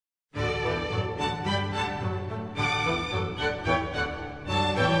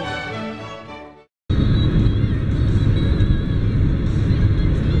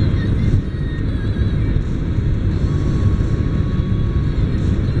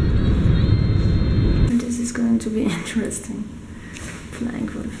to be interesting. Flying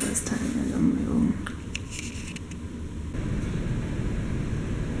for the first time and on my own.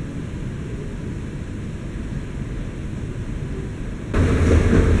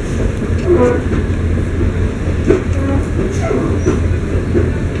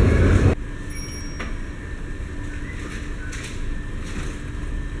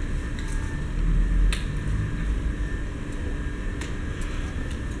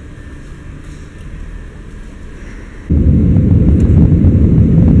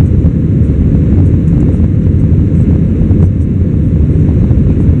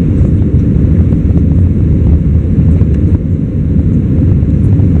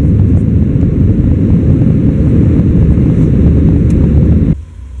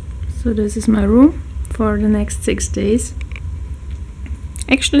 So this is my room for the next 6 days.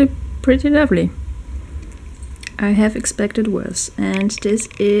 Actually pretty lovely. I have expected worse, and this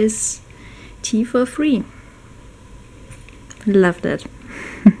is tea for free. Love that.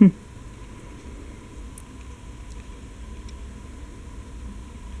 The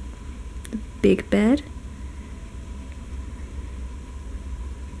big bed.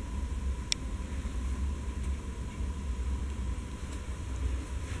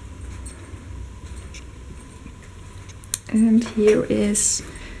 And here is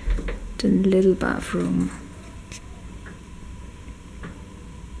the little bathroom.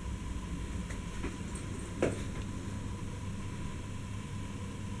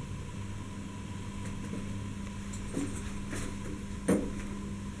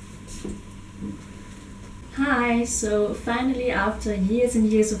 Hi, so finally after years and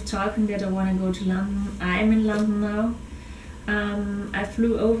years of talking that I want to go to London, I'm in London now. I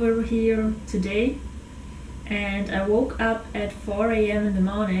flew over here today. And I woke up at 4 AM in the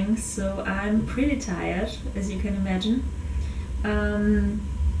morning, so I'm pretty tired, as you can imagine.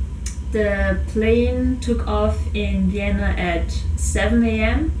 The plane took off in Vienna at 7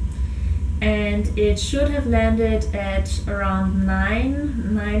 AM and it should have landed at around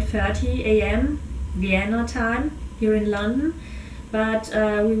 9:30 AM Vienna time here in London, but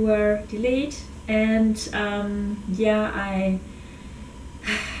we were delayed, and I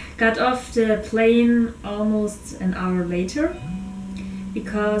got off the plane almost an hour later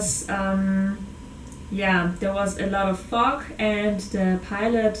because there was a lot of fog, and the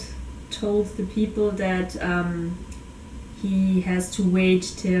pilot told the people that he has to wait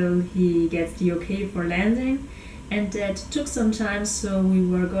till he gets the okay for landing, and that took some time, so we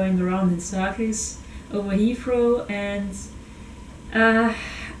were going around in circles over Heathrow, and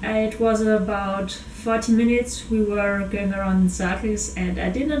it was about 40 minutes we were going around in circles, and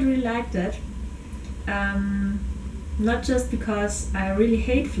I did not really like that. Not just because I really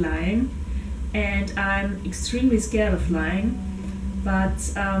hate flying and I'm extremely scared of flying,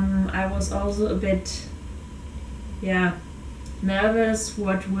 but I was also a bit nervous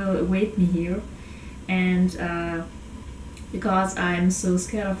what will await me here, and because I'm so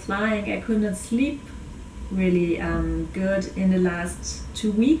scared of flying, I could not sleep really good in the last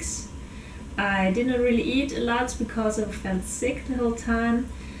 2 weeks. I did not really eat a lot because I felt sick the whole time.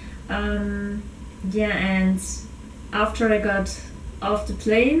 And after I got off the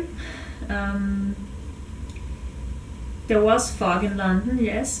plane, there was fog in London,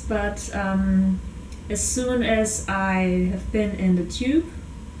 yes, but as soon as I have been in the tube,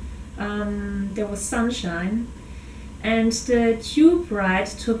 there was sunshine, and the tube ride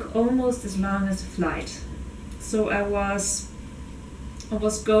took almost as long as the flight. So I was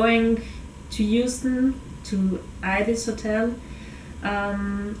going to Houston, to Ibis Hotel,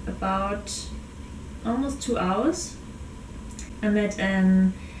 about almost 2 hours. I met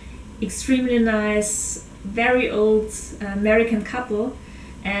an extremely nice, very old American couple,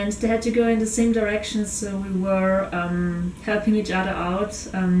 and they had to go in the same direction, so we were helping each other out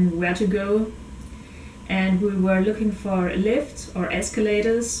where to go, and we were looking for a lift or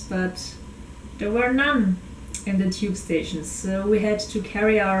escalators, but there were none in the tube stations, so we had to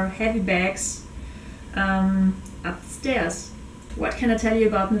carry our heavy bags up the stairs. What can I tell you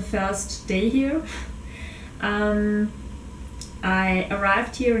about my first day here? I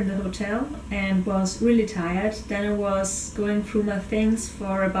arrived here in the hotel and was really tired. Then I was going through my things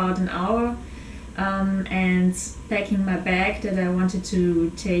for about an hour and packing my bag that I wanted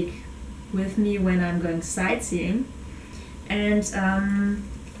to take with me when I'm going sightseeing. And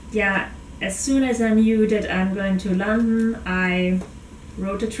as soon as I knew that I'm going to London, I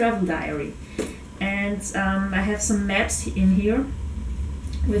wrote a travel diary. And I have some maps in here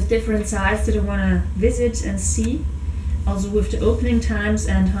with different sites that I want to visit and see. Also with the opening times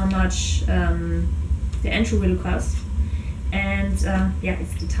and how much the entry will cost. And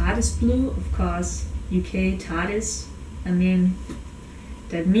it's the TARDIS blue, of course. UK TARDIS. I mean,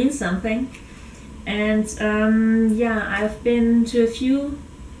 that means something. And yeah, I've been to a few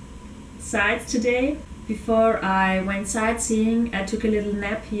sites today. Before I went sightseeing, I took a little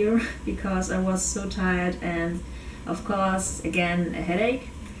nap here because I was so tired and, of course, again, a headache.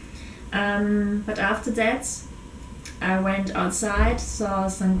 But after that, I went outside, saw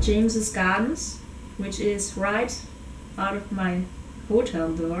St. James's Gardens, which is right out of my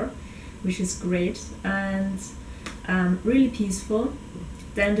hotel door, which is great and really peaceful.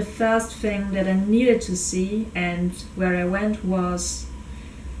 Then the first thing that I needed to see and where I went was,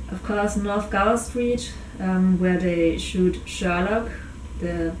 of course, North Gower Street, where they shoot Sherlock,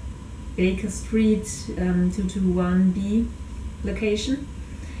 the Baker Street 221B location,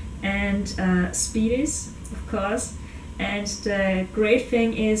 and Speedies, of course. And the great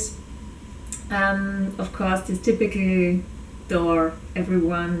thing is, of course, this typical door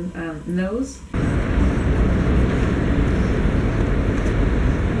everyone knows.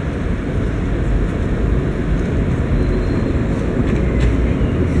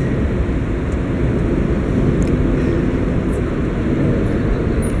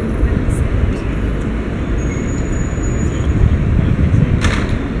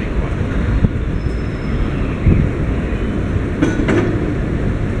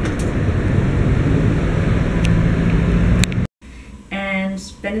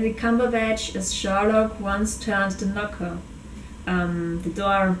 Benedict Cumberbatch as Sherlock once turned the knocker, the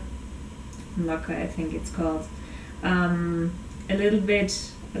door knocker I think it's called, a little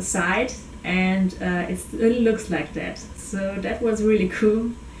bit aside, and it still looks like that. So that was really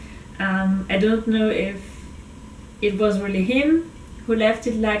cool. I don't know if it was really him who left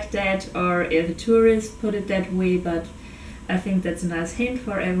it like that or if a tourist put it that way, but I think that's a nice hint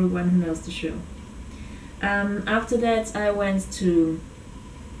for everyone who knows the show. After that I went to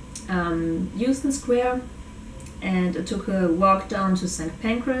Euston Square and I took a walk down to St.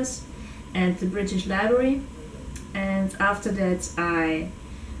 Pancras and the British Library, and after that I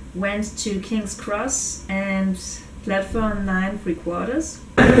went to King's Cross and platform 9 3/4.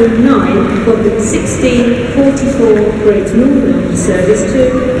 Platform 9 of the 1644 Great Northern service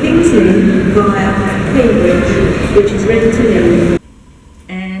to King's Lynn via Cambridge, which is ready to leave.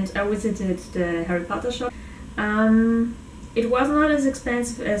 And I visited the Harry Potter shop. It was not as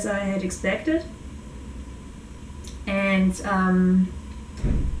expensive as I had expected, and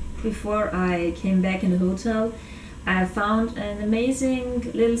before I came back in the hotel I found an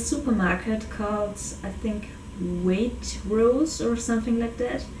amazing little supermarket called, I think, Waitrose or something like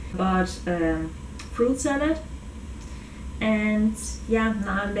that. Bought fruit salad, and yeah,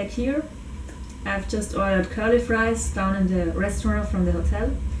 now I'm back here. I've just ordered curly fries down in the restaurant from the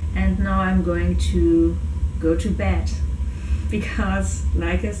hotel, and now I'm going to go to bed. Because,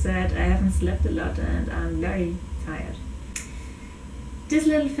 like I said, I haven't slept a lot and I'm very tired. This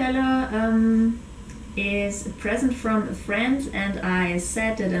little fella is a present from a friend, and I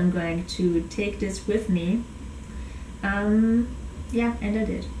said that I'm going to take this with me. Yeah, and I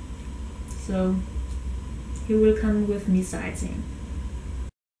did. So he will come with me sightseeing.